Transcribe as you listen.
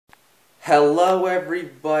Hello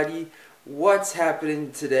everybody, what's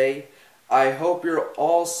happening today? I hope you're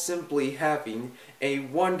all simply having a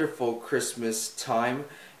wonderful Christmas time,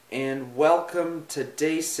 and welcome to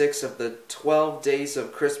day 6 of the 12 Days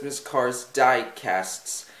of Christmas Cars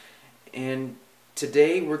diecasts. And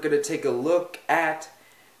today we're going to take a look at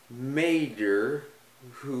Mater,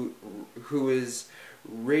 who is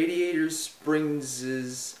Radiator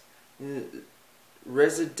Springs'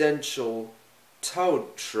 residential tow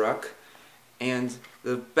truck and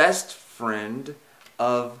the best friend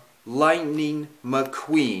of Lightning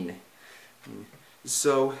McQueen.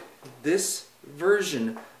 So this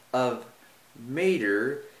version of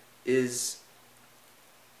Mater is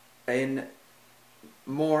a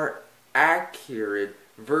more accurate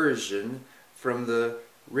version from the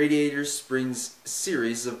Radiator Springs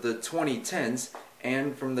series of the 2010s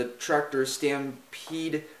and from the Tractor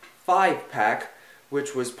Stampede 5-pack,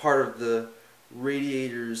 which was part of the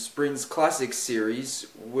Radiator Springs Classic series,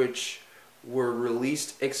 which were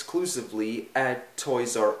released exclusively at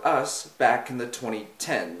Toys R Us back in the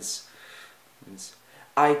 2010s.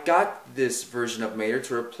 I got this version of Mater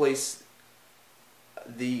to replace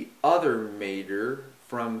the other Mater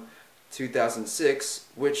from 2006,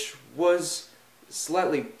 which was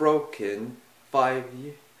slightly broken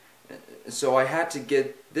so I had to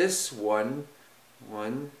get this one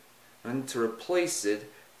to replace it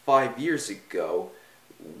 5 years ago,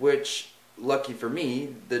 which, lucky for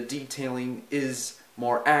me, the detailing is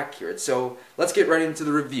more accurate. So let's get right into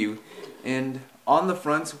the review. And on the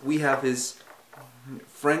front we have his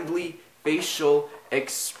friendly facial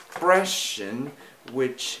expression,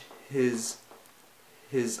 which his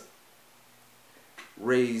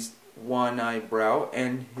raised one eyebrow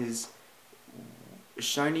and his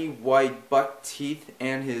shiny white buck teeth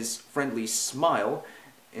and his friendly smile,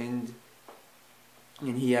 and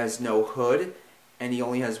he has no hood, and he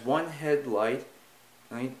only has one headlight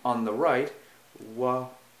on the right,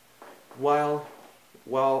 while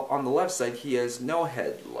on the left side he has no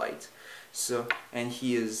headlight. So, and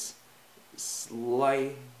he is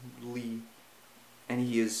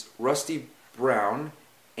rusty brown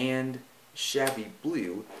and shabby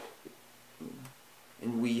blue,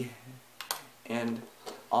 and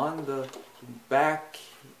on the back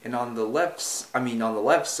and on the left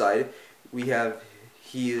side we have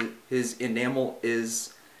his enamel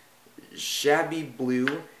is shabby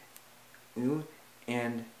blue,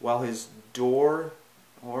 and while his door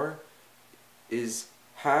is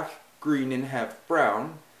half green and half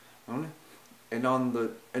brown, and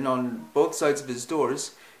on both sides of his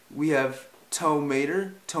doors we have Tow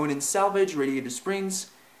Mater, Towing and Salvage, Radiator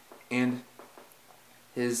Springs, and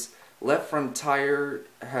his left front tire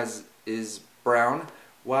is brown,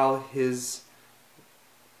 while his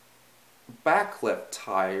back left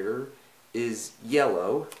tire is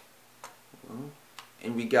yellow,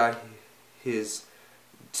 and we got his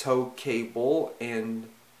tow cable and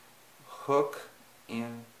hook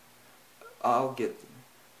and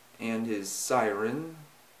his siren,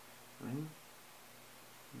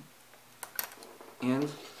 and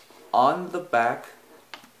on the back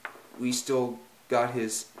we still got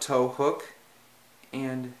his tow hook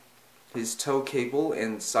and his tow cable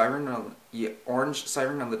and siren orange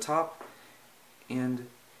siren on the top, and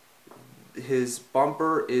his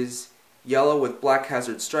bumper is yellow with black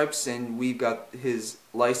hazard stripes, and we've got his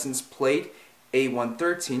license plate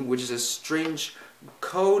A113, which is a strange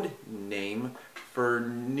code name for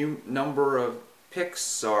number of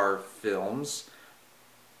Pixar films,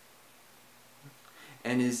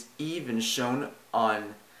 and is even shown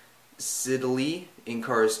on Sidley in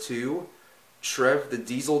Cars 2, Trev the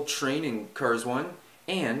Diesel Train in Cars 1,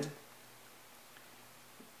 and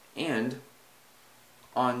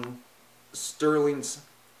on Sterling's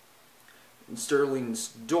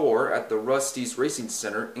door at the Rusty's Racing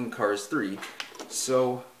Center in Cars 3.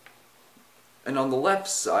 So, and on the left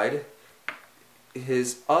side,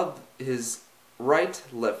 his right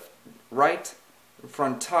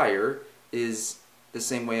front tire is the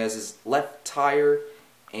same way as his left tire,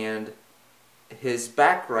 and his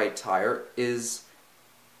back right tire is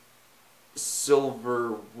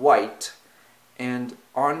silver white, and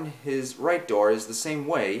on his right door is the same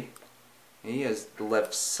way, and he has the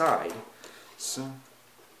left side. So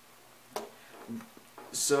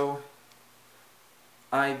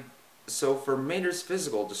for Mater's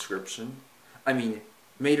physical description,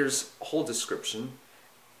 Mater's whole description,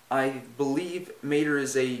 I believe Mater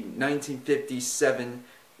is a 1957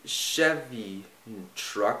 Chevy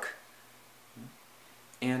truck,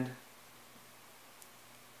 and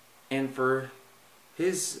for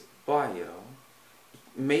his bio,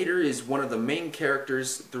 Mater is one of the main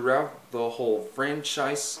characters throughout the whole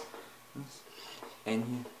franchise, and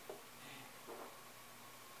he,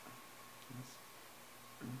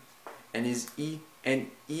 and his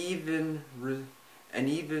and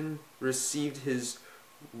even received his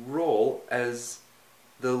role as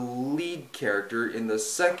the lead character in the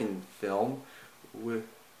second film,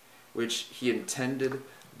 which he attended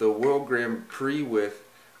the World Grand Prix with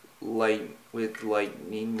Lightning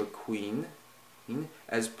McQueen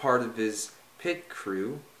as part of his pit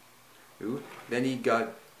crew. Then he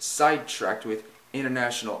got sidetracked with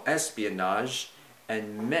international espionage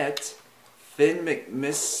and met Finn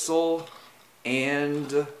McMissile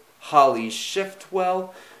and Holly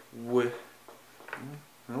Shiftwell,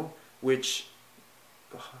 which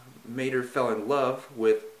made her fell in love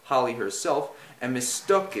with Holly herself and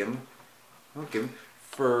mistook him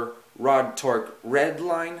for Rod Torque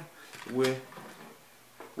Redline,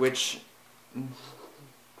 which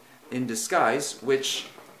in disguise, which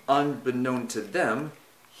unbeknown to them,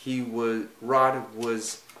 Rod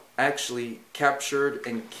was actually captured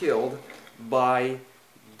and killed by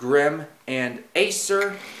Grim and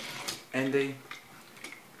Acer, and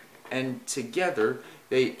together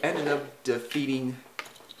they ended up defeating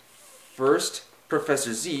first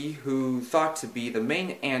Professor Z, who thought to be the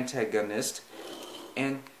main antagonist,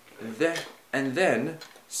 and then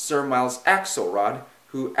Sir Miles Axelrod,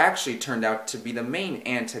 who actually turned out to be the main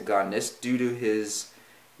antagonist due to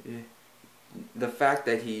the fact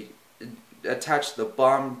that he attached the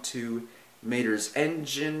bomb to Mater's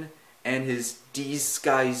engine, and his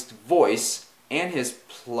disguised voice, and his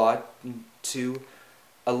plot to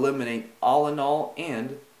eliminate All in All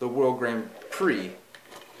and the World Grand Prix.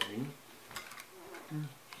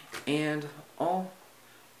 And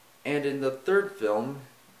in the third film,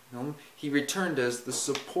 he returned as the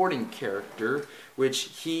supporting character, which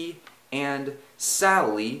he and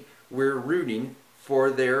Sally were rooting for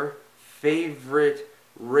their favorite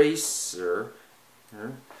racer,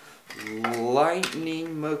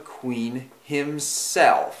 Lightning McQueen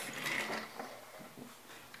himself.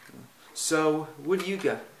 So what do you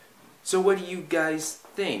guys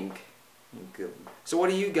think? So what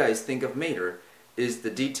do you guys think of Mater? Is the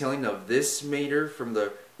detailing of this Mater from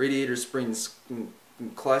the Radiator Springs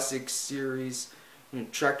Classic Series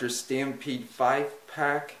Tractor Stampede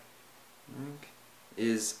 5-pack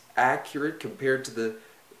is accurate compared to the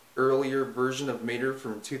earlier version of Mater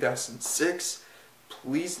from 2006?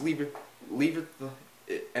 Please leave it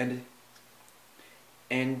and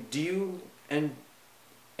do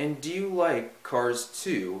you like Cars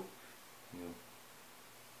 2?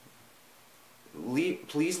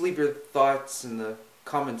 Please leave your thoughts in the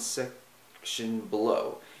comments section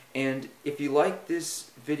below. And if you like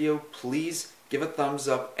this video, please give a thumbs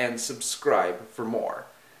up and subscribe for more.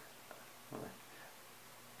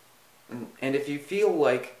 And if you feel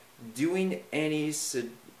like doing any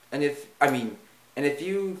and if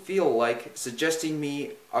you feel like suggesting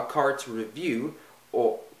me a car to review,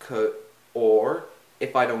 or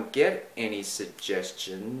if I don't get any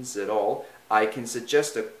suggestions at all, I can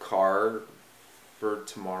suggest a car for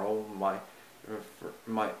tomorrow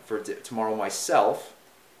tomorrow myself.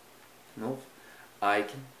 I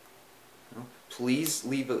can. Please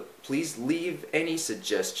leave any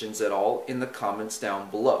suggestions at all in the comments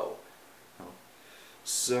down below.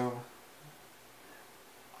 So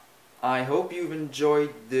I hope you've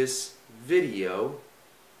enjoyed this video.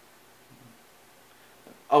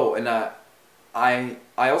 Oh, and I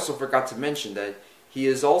also forgot to mention that he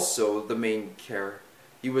is also the main character.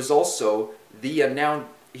 He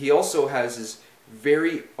also has his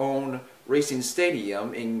very own racing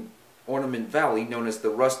stadium in Ornament Valley known as the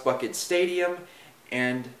Rust Bucket Stadium,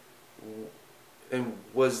 and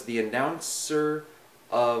was the announcer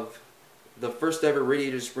of the first ever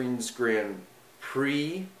Radiator Springs Grand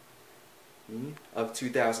Prix of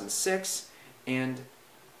 2006, and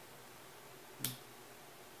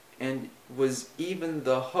was even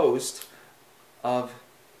the host of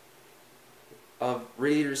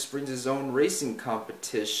Radiator Springs' own racing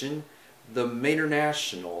competition, the Mater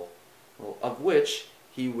National, of which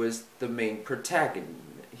he was the main protagonist.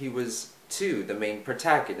 He was the main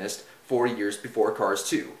protagonist 4 years before Cars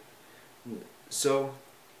 2. So,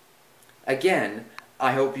 again,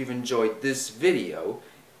 I hope you've enjoyed this video,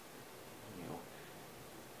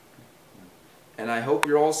 and I hope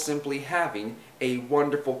you're all simply having a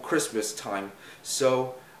wonderful Christmas time.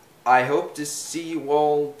 So, I hope to see you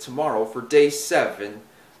all tomorrow for day 7.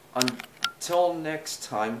 Until next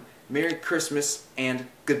time, Merry Christmas and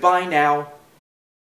goodbye now.